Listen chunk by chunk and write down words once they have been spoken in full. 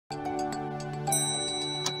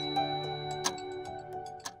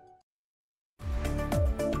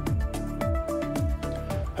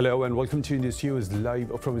Hello and welcome to Indus News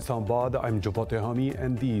live from Islamabad. I'm Jawad Hami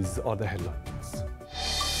and these are the headlines.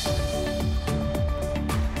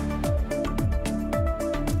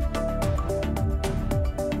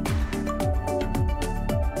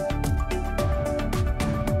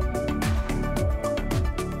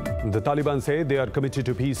 The Taliban say they are committed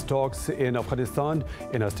to peace talks in Afghanistan.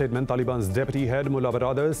 In a statement, Taliban's deputy head Mullah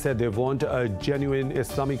Baradar said they want a genuine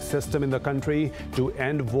Islamic system in the country to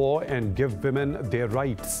end war and give women their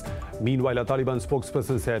rights. Meanwhile, a Taliban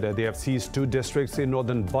spokesperson said they have seized 2 districts in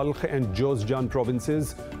northern Balkh and Jozjan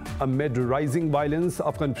provinces. Amid rising violence,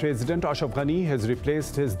 Afghan President Ashraf Ghani has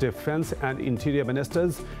replaced his defense and interior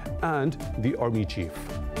ministers and the army chief.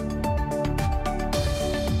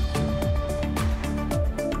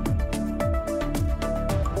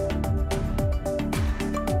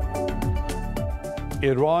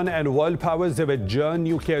 Iran and world powers have adjourned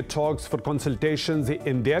nuclear talks for consultations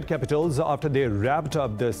in their capitals after they wrapped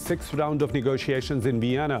up the 6th round of negotiations in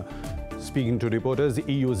Vienna. Speaking to reporters,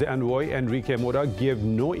 EU's envoy Enrique Mora gave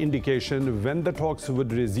no indication when the talks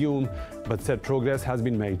would resume, but said progress has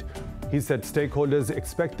been made. He said stakeholders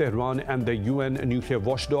expect Tehran and the UN nuclear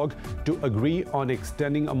watchdog to agree on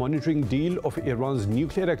extending a monitoring deal of Iran's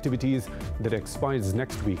nuclear activities that expires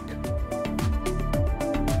next week.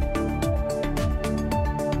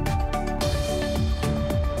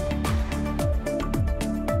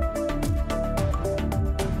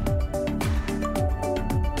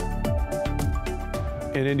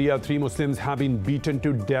 In India, 3 Muslims have been beaten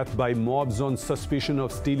to death by mobs on suspicion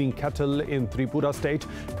of stealing cattle in Tripura state.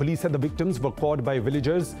 Police said the victims were caught by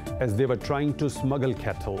villagers as they were trying to smuggle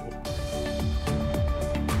cattle.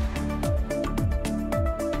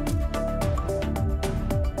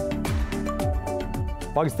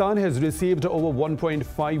 Pakistan has received over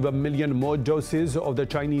 1.5 million more doses of the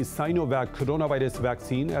Chinese Sinovac coronavirus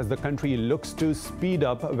vaccine as the country looks to speed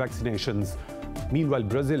up vaccinations. Meanwhile,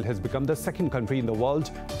 Brazil has become the 2nd country in the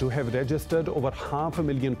world to have registered over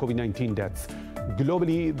 500,000 COVID-19 deaths.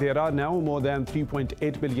 Globally, there are now more than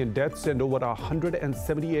 3.8 million deaths and over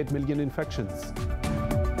 178 million infections.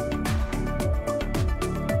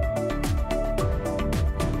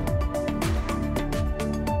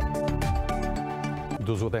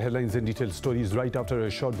 Those were the headlines and detailed stories right after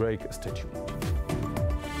a short break. Stay tuned.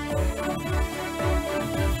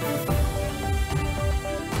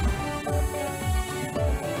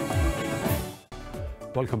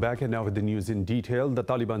 Welcome back, and now with the news in detail. The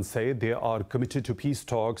Taliban say they are committed to peace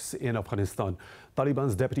talks in Afghanistan.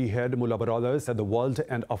 Taliban's deputy head Mullah Baradar said the world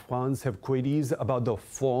and Afghans have queries about the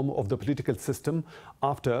form of the political system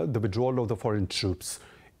after the withdrawal of the foreign troops.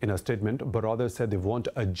 In a statement, Baradar said they want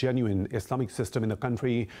a genuine Islamic system in the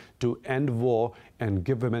country to end war and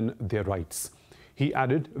give women their rights. He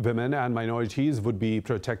added women and minorities would be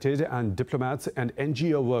protected and diplomats and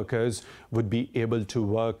NGO workers would be able to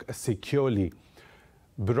work securely.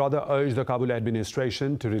 Baradar urged the Kabul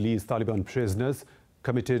administration to release Taliban prisoners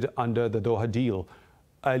committed under the Doha deal.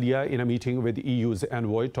 Earlier, in a meeting with EU's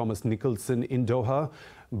envoy Thomas Nicholson in Doha,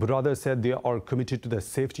 Baradar said they are committed to the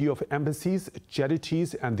safety of embassies,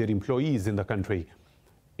 charities and their employees in the country.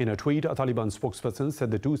 In a tweet, a Taliban spokesperson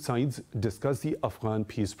said the 2 sides discussed the Afghan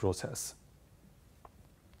peace process.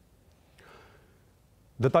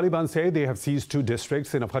 The Taliban say they have seized 2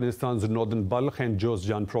 districts in Afghanistan's northern Balkh and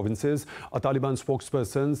Jozjan provinces. A Taliban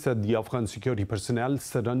spokesperson said the Afghan security personnel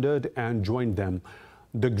surrendered and joined them.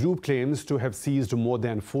 The group claims to have seized more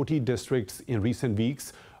than 40 districts in recent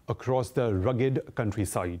weeks across the rugged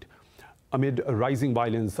countryside. Amid rising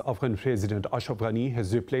violence, Afghan President Ashraf Ghani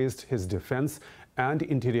has replaced his defense and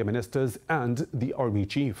interior ministers and the army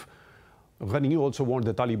chief. Ghani also warned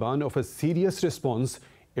the Taliban of a serious response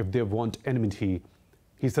if they want enmity.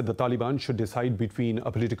 He said the Taliban should decide between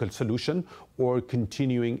a political solution or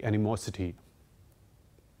continuing animosity.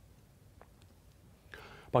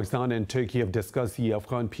 Pakistan and Turkey have discussed the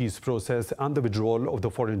Afghan peace process and the withdrawal of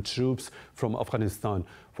the foreign troops from Afghanistan.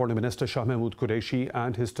 Foreign Minister Shah Mahmood Qureshi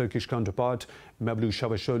and his Turkish counterpart Mevlut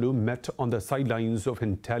Çavuşoğlu met on the sidelines of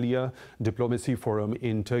Antalya Diplomacy Forum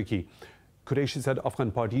in Turkey. Qureshi said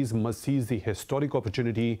Afghan parties must seize the historic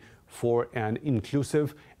opportunity for an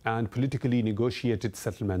inclusive and politically negotiated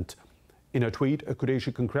settlement. In a tweet,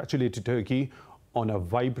 Qureshi congratulated Turkey on a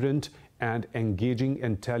vibrant and engaging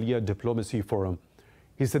Antalya Diplomacy Forum.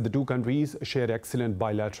 He said the 2 countries share excellent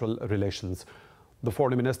bilateral relations. The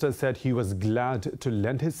foreign minister said he was glad to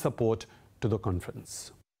lend his support to the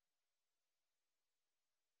conference.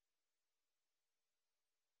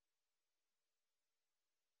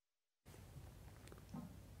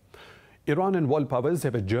 Iran and world powers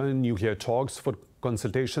have adjourned nuclear talks for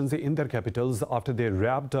consultations in their capitals after they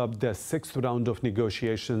wrapped up their sixth round of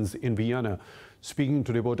negotiations in Vienna. Speaking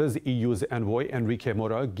to reporters, EU's envoy Enrique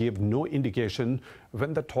Mora gave no indication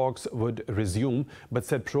when the talks would resume, but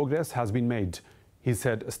said progress has been made. He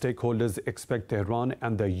said stakeholders expect Tehran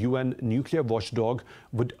and the UN nuclear watchdog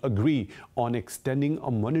would agree on extending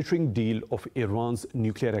a monitoring deal of Iran's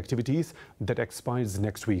nuclear activities that expires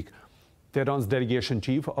next week. Tehran's delegation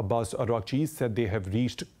chief Abbas Araghchi said they have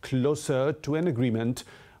reached closer to an agreement,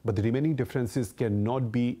 but the remaining differences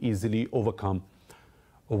cannot be easily overcome.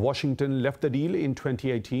 Washington left the deal in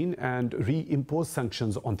 2018 and reimposed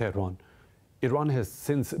sanctions on Tehran. Iran has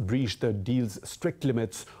since breached the deal's strict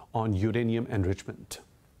limits on uranium enrichment.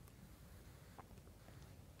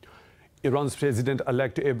 Iran's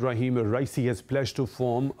President-elect Ebrahim Raisi has pledged to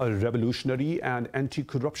form a revolutionary and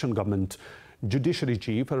anti-corruption government. Judiciary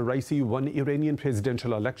Chief Raisi won Iranian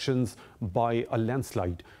presidential elections by a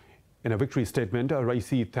landslide. In a victory statement,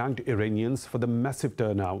 Raisi thanked Iranians for the massive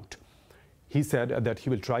turnout. He said that he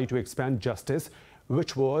will try to expand justice,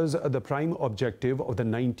 which was the prime objective of the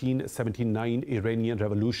 1979 Iranian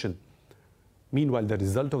Revolution. Meanwhile, the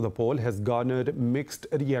result of the poll has garnered mixed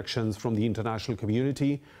reactions from the international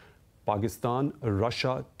community. Pakistan,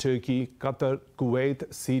 Russia, Turkey, Qatar,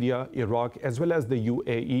 Kuwait, Syria, Iraq, as well as the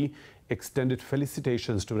UAE extended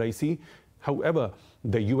felicitations to Raisi. However,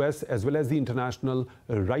 the US, as well as the international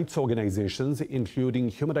rights organizations, including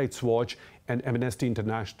Human Rights Watch and Amnesty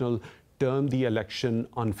International, termed the election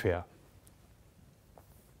unfair.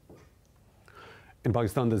 In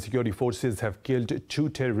Pakistan, the security forces have killed 2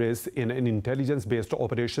 terrorists in an intelligence-based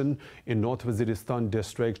operation in North Waziristan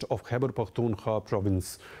district of Khyber Pakhtunkhwa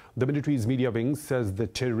province. The military's media wing says the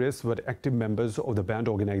terrorists were active members of the banned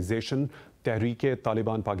organization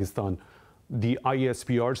Tehreek-e-Taliban Pakistan. The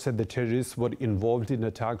ISPR said the terrorists were involved in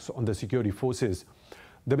attacks on the security forces.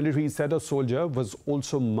 The military said a soldier was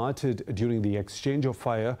also martyred during the exchange of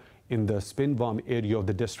fire in the Spinwarm area of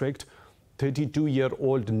the district.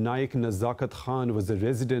 32-year-old Naik Nazakat Khan was a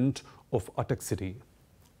resident of Attak city.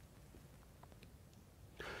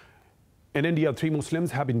 In India, 3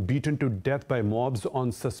 Muslims have been beaten to death by mobs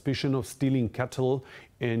on suspicion of stealing cattle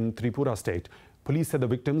in Tripura state. Police said the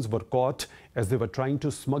victims were caught as they were trying to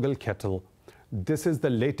smuggle cattle. This is the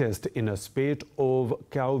latest in a spate of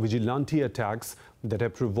cow vigilante attacks that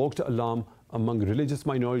have provoked alarm among religious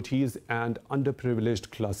minorities and underprivileged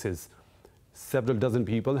classes. Several dozen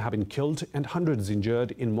people have been killed and hundreds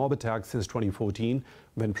injured in mob attacks since 2014,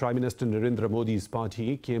 when Prime Minister Narendra Modi's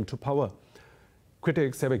party came to power.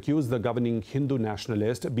 Critics have accused the governing Hindu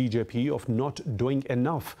nationalist BJP of not doing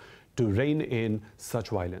enough to rein in such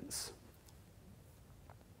violence.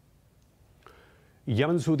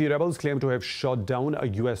 Yemen's Houthi rebels claim to have shot down a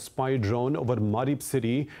US spy drone over Marib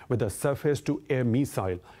city with a surface-to-air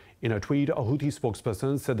missile. In a tweet, a Houthi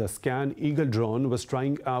spokesperson said the Scan Eagle drone was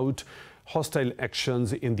trying out hostile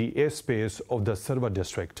actions in the airspace of the Sarwa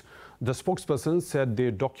district. The spokesperson said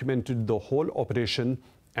they documented the whole operation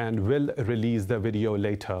and will release the video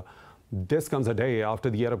later. This comes a day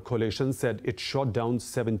after the Arab coalition said it shot down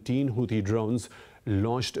 17 Houthi drones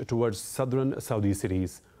launched towards southern Saudi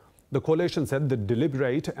cities. The coalition said the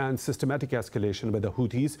deliberate and systematic escalation by the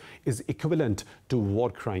Houthis is equivalent to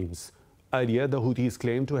war crimes. Earlier, the Houthis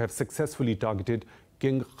claimed to have successfully targeted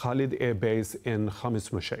King Khalid Air Base in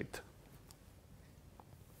Khamis Mushaid.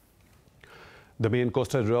 The main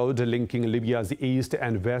coastal road linking Libya's east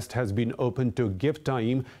and west has been opened to give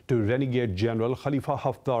time to renegade General Khalifa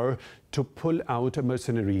Haftar to pull out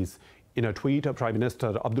mercenaries. In a tweet, Prime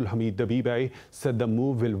Minister Abdul Hamid Dabibeh said the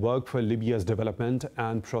move will work for Libya's development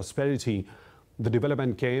and prosperity. The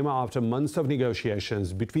development came after months of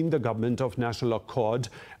negotiations between the Government of National Accord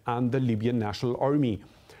and the Libyan National Army.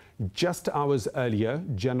 Just hours earlier,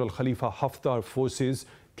 General Khalifa Haftar forces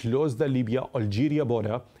closed the Libya-Algeria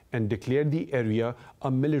border and declared the area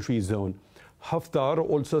a military zone. Haftar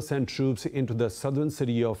also sent troops into the southern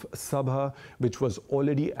city of Sabha, which was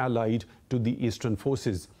already allied to the eastern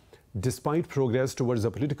forces. Despite progress towards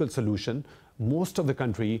a political solution, most of the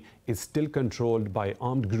country is still controlled by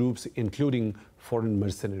armed groups, including foreign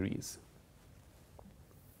mercenaries.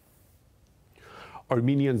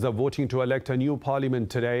 Armenians are voting to elect a new parliament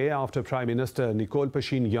today after Prime Minister Nikol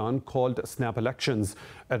Pashinyan called snap elections.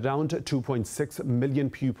 Around 2.6 million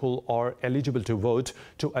people are eligible to vote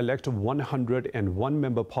to elect a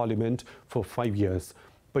 101-member parliament for 5 years.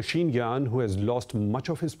 Pashinyan, who has lost much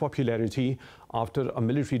of his popularity after a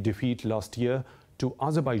military defeat last year to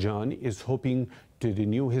Azerbaijan, is hoping to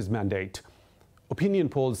renew his mandate. Opinion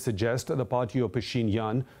polls suggest the party of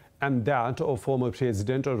Pashinyan and that of former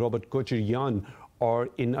President Robert Kochiryan are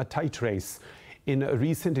in a tight race. In a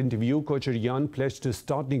recent interview, Kocharian pledged to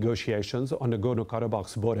start negotiations on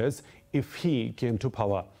Nagorno-Karabakh's borders if he came to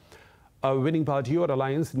power. A winning party or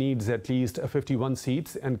alliance needs at least 51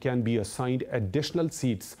 seats and can be assigned additional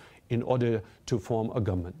seats in order to form a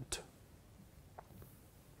government.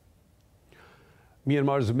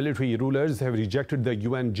 Myanmar's military rulers have rejected the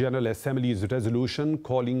UN General Assembly's resolution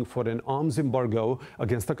calling for an arms embargo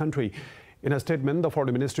against the country. In a statement, the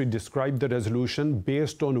Foreign Ministry described the resolution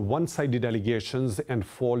based on one-sided allegations and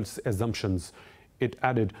false assumptions. It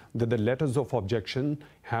added that the letters of objection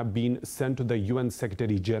have been sent to the UN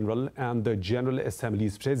Secretary General and the General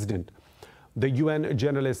Assembly's President. The UN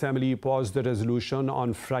General Assembly paused the resolution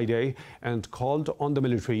on Friday and called on the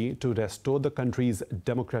military to restore the country's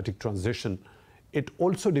democratic transition. It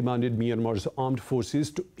also demanded Myanmar's armed forces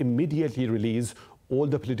to immediately release all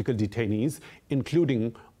the political detainees,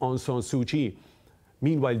 including Aung San Suu Kyi.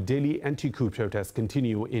 Meanwhile, daily anti-coup protests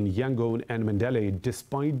continue in Yangon and Mandalay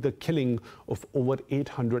despite the killing of over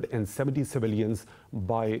 870 civilians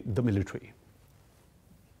by the military.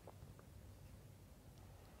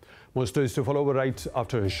 More stories to follow right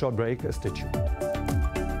after a short break. Stay tuned.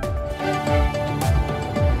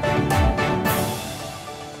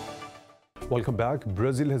 Welcome back.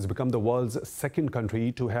 Brazil has become the world's second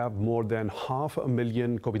country to have more than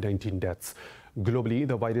 500,000 COVID-19 deaths. Globally,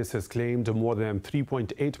 the virus has claimed more than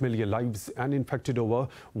 3.8 million lives and infected over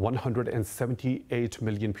 178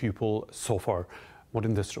 million people so far. More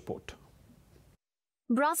in this report.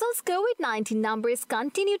 Brazil's COVID-19 numbers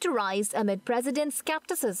continue to rise amid president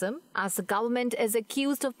skepticism as the government is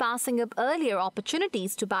accused of passing up earlier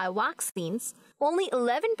opportunities to buy vaccines. Only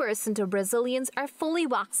 11% of Brazilians are fully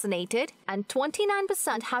vaccinated and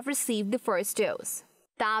 29% have received the first dose.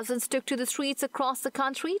 Thousands took to the streets across the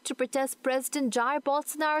country to protest President Jair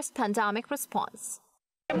Bolsonaro's pandemic response.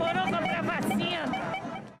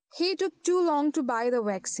 He took too long to buy the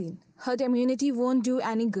vaccine. Herd immunity won't do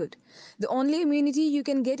any good. The only immunity you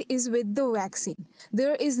can get is with the vaccine.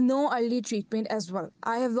 There is no early treatment as well.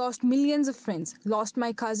 I have lost millions of friends, lost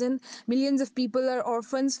my cousin. Millions of people are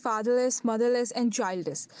orphans, fatherless, motherless, and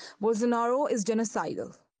childless. Bolsonaro is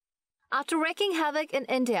genocidal. After wreaking havoc in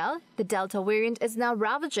India, the Delta variant is now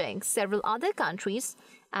ravaging several other countries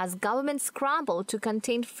as governments scramble to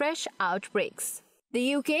contain fresh outbreaks.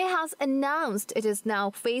 The UK has announced it is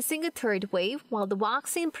now facing a third wave while the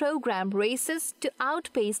vaccine program races to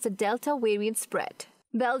outpace the Delta variant spread.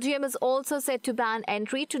 Belgium is also set to ban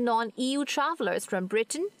entry to non-EU travelers from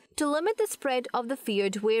Britain to limit the spread of the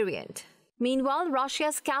feared variant. Meanwhile,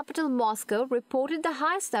 Russia's capital Moscow reported the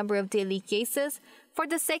highest number of daily cases for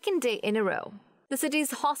the second day in a row. The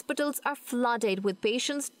city's hospitals are flooded with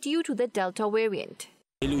patients due to the Delta variant.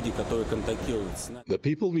 The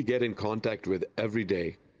people we get in contact with every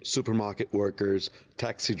day, supermarket workers,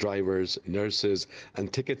 taxi drivers, nurses,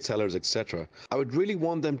 and ticket sellers, etc., I would really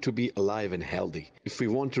want them to be alive and healthy. If we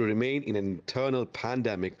want to remain in an internal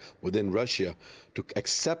pandemic within Russia, to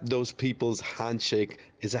accept those people's handshake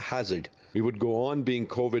is a hazard. We would go on being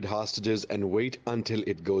COVID hostages and wait until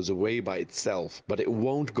it goes away by itself, but it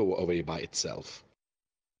won't go away by itself.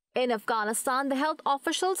 In Afghanistan, the health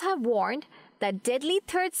officials have warned that deadly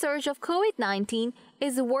third surge of COVID-19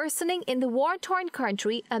 is worsening in the war-torn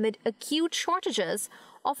country amid acute shortages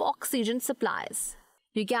of oxygen supplies.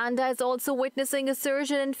 Uganda is also witnessing a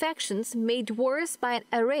surge in infections made worse by an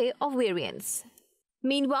array of variants.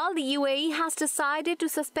 Meanwhile, the UAE has decided to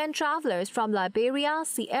suspend travelers from Liberia,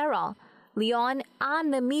 Sierra Leone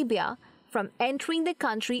and Namibia from entering the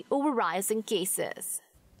country over rising cases.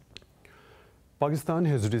 Pakistan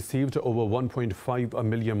has received over 1.5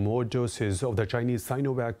 million more doses of the Chinese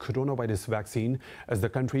Sinovac coronavirus vaccine as the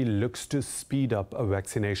country looks to speed up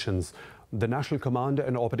vaccinations. The National Command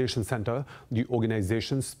and Operations Center, the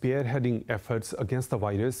organization spearheading efforts against the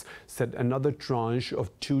virus, said another tranche of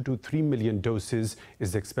 2 to 3 million doses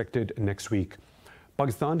is expected next week.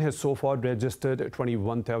 Pakistan has so far registered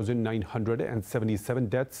 21,977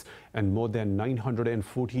 deaths and more than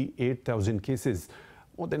 948,000 cases.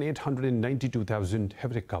 More than 892,000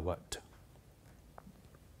 have recovered.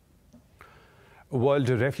 World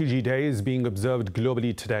Refugee Day is being observed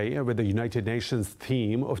globally today with the United Nations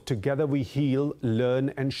theme of Together We Heal,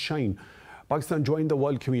 Learn and Shine. Pakistan joined the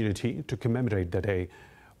world community to commemorate the day.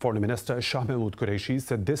 Foreign Minister Shah Mahmood Qureshi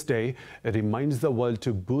said this day reminds the world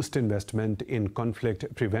to boost investment in conflict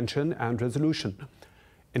prevention and resolution.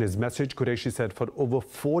 In his message, Qureshi said for over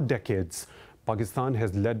 4 decades, Pakistan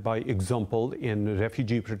has led by example in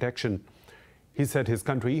refugee protection. He said his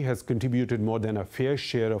country has contributed more than a fair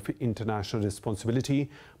share of international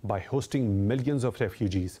responsibility by hosting millions of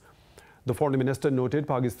refugees. The foreign minister noted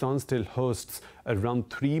Pakistan still hosts around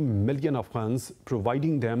 3 million Afghans,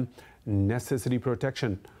 providing them necessary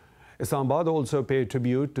protection. Islamabad also paid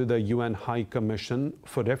tribute to the UN High Commission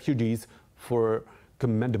for Refugees for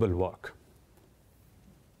commendable work.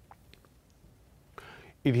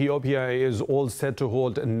 Ethiopia is all set to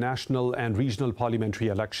hold national and regional parliamentary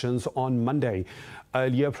elections on Monday.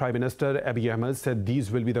 Earlier, Prime Minister Abiy Ahmed said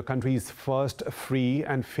these will be the country's first free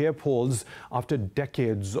and fair polls after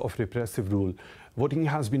decades of repressive rule. Voting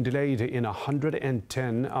has been delayed in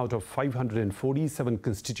 110 out of 547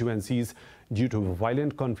 constituencies due to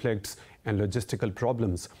violent conflicts and logistical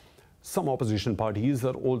problems. Some opposition parties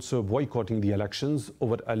are also boycotting the elections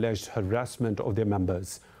over alleged harassment of their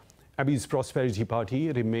members. Abiy's Prosperity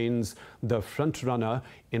Party remains the front-runner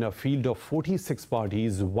in a field of 46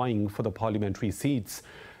 parties vying for the parliamentary seats.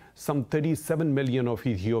 Some 37 million of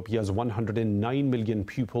Ethiopia's 109 million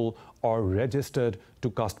people are registered to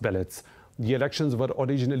cast ballots. The elections were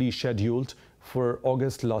originally scheduled for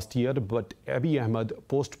August last year, but Abiy Ahmed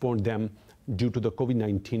postponed them due to the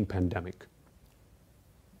COVID-19 pandemic.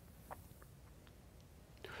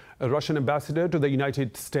 A Russian ambassador to the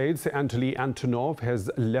United States, Anatoly Antonov,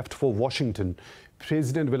 has left for Washington.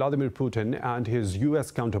 President Vladimir Putin and his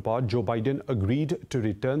U.S. counterpart Joe Biden agreed to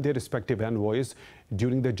return their respective envoys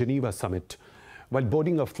during the Geneva summit. While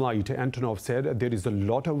boarding a flight, Antonov said there is a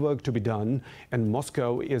lot of work to be done and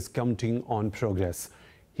Moscow is counting on progress.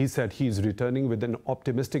 He said he is returning with an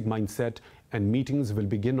optimistic mindset and meetings will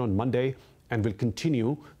begin on Monday and will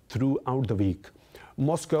continue throughout the week.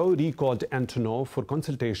 Moscow recalled Antonov for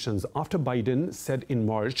consultations after Biden said in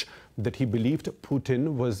March that he believed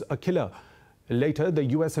Putin was a killer. Later, the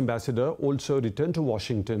U.S. ambassador also returned to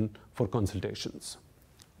Washington for consultations.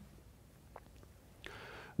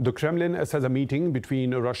 The Kremlin says a meeting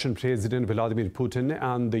between Russian President Vladimir Putin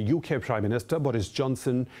and the UK Prime Minister Boris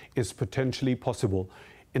Johnson is potentially possible.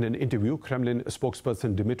 In an interview, Kremlin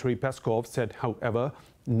spokesperson Dmitry Peskov said, however,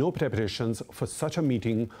 no preparations for such a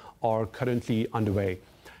meeting are currently underway.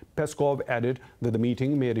 Peskov added that the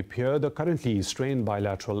meeting may repair the currently strained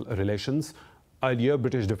bilateral relations. Earlier,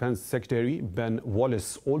 British Defence Secretary Ben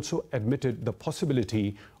Wallace also admitted the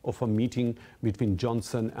possibility of a meeting between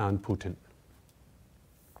Johnson and Putin.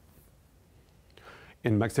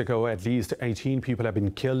 In Mexico, at least 18 people have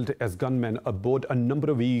been killed as gunmen aboard a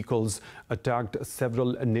number of vehicles attacked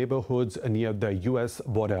several neighborhoods near the U.S.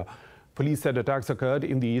 border. Police said attacks occurred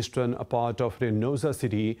in the eastern part of Reynosa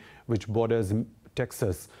City, which borders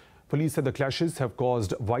Texas. Police said the clashes have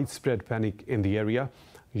caused widespread panic in the area.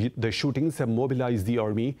 The shootings have mobilized the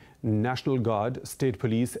Army, National Guard, State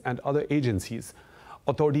Police, and other agencies.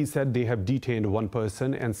 Authorities said they have detained one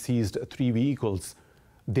person and seized 3 vehicles.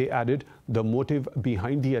 They added the motive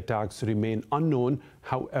behind the attacks remain unknown.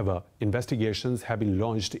 However, investigations have been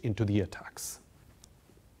launched into the attacks.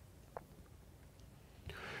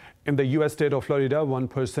 In the U.S. state of Florida, one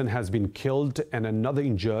person has been killed and another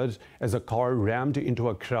injured as a car rammed into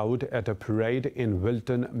a crowd at a parade in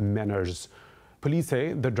Wilton Manors. Police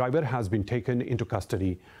say the driver has been taken into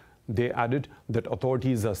custody. They added that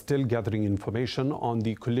authorities are still gathering information on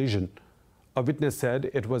the collision. A witness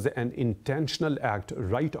said it was an intentional act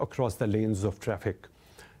right across the lanes of traffic.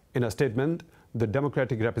 In a statement, the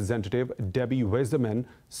Democratic representative Debbie Wasserman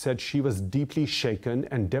said she was deeply shaken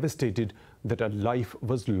and devastated that a life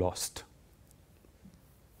was lost.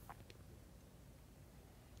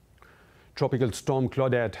 Tropical storm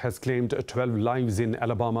Claudette has claimed 12 lives in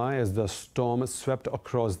Alabama as the storm swept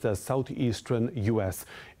across the southeastern U.S.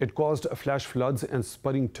 It caused flash floods and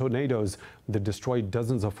spurring tornadoes that destroyed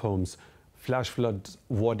dozens of homes. Flash flood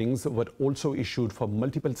warnings were also issued for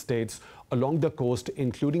multiple states along the coast,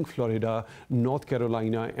 including Florida, North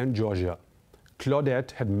Carolina, and Georgia. Claudette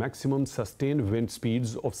had maximum sustained wind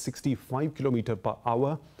speeds of 65 km per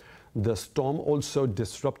hour. The storm also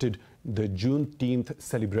disrupted the Juneteenth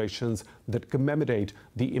celebrations that commemorate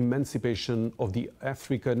the emancipation of the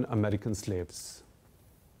African American slaves.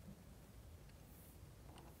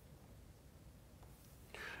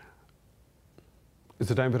 It's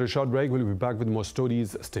a time for a short break. We'll be back with more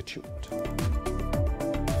stories. Stay tuned.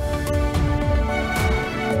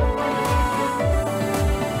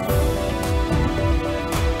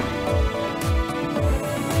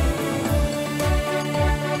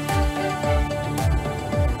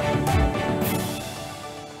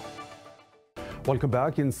 Welcome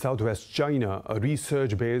back. In southwest China, a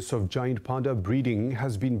research base of giant panda breeding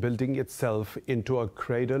has been building itself into a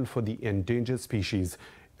cradle for the endangered species.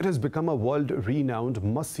 It has become a world-renowned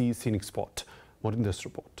must-see scenic spot. More in this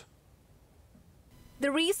report.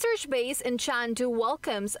 The research base in Chengdu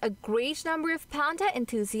welcomes a great number of panda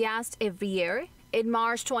enthusiasts every year. In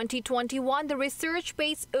March 2021, the research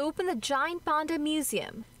base opened the Giant Panda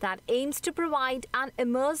Museum that aims to provide an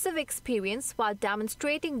immersive experience while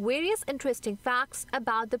demonstrating various interesting facts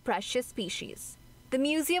about the precious species. The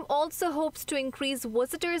museum also hopes to increase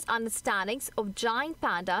visitors' understandings of giant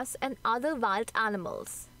pandas and other wild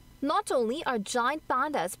animals. Not only are giant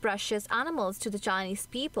pandas precious animals to the Chinese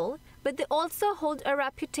people, but they also hold a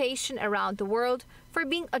reputation around the world for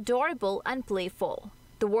being adorable and playful.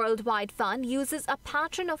 The Worldwide Fund uses a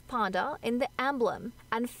pattern of panda in the emblem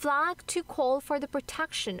and flag to call for the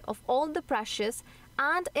protection of all the precious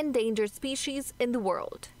and endangered species in the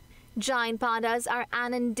world. Giant pandas are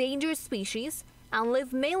an endangered species and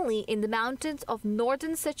live mainly in the mountains of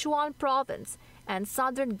northern Sichuan province and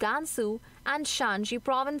southern Gansu and Shanxi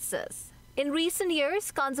provinces. In recent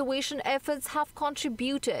years, conservation efforts have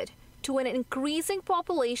contributed to an increasing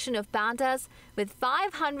population of pandas with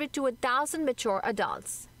 500 to 1,000 mature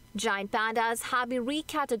adults. Giant pandas have been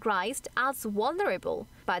recategorized as vulnerable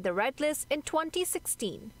by the Red List in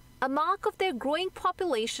 2016, a mark of their growing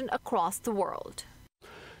population across the world.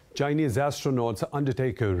 Chinese astronauts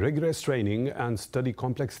undertake rigorous training and study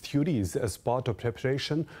complex theories as part of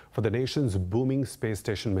preparation for the nation's booming space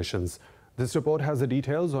station missions. This report has the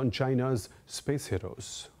details on China's space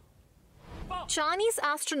heroes. Chinese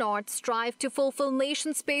astronauts strive to fulfill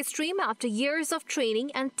nation space dream after years of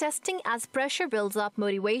training and testing as pressure builds up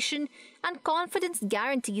motivation and confidence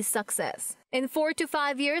guarantees success. In 4 to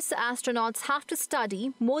 5 years, astronauts have to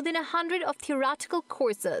study more than 100 of theoretical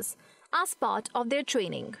courses as part of their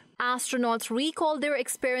training. Astronauts recall their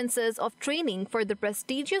experiences of training for the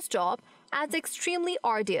prestigious job as extremely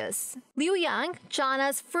arduous. Liu Yang,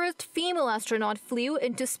 China's first female astronaut, flew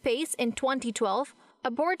into space in 2012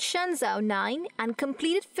 aboard Shenzhou 9 and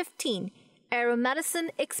completed 15 aeromedicine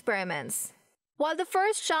experiments. While the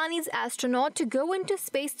first Chinese astronaut to go into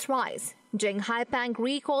space thrice, Zheng Haipeng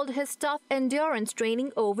recalled his tough endurance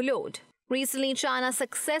training overload. Recently, China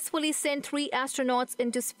successfully sent 3 astronauts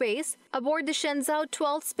into space aboard the Shenzhou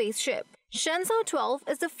 12 spaceship. Shenzhou 12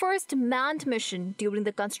 is the first manned mission during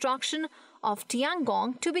the construction of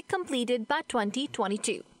Tiangong to be completed by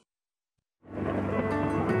 2022.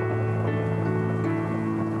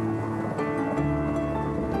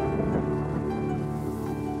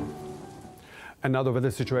 Another weather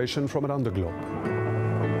situation from around the globe.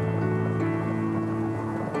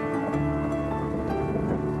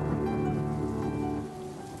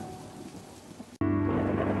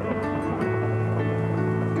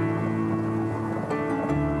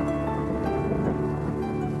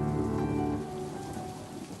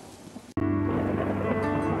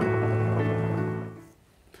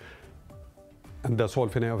 And that's all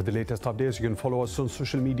for now with the latest updates. You can follow us on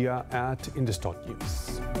social media at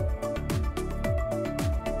Indus.News.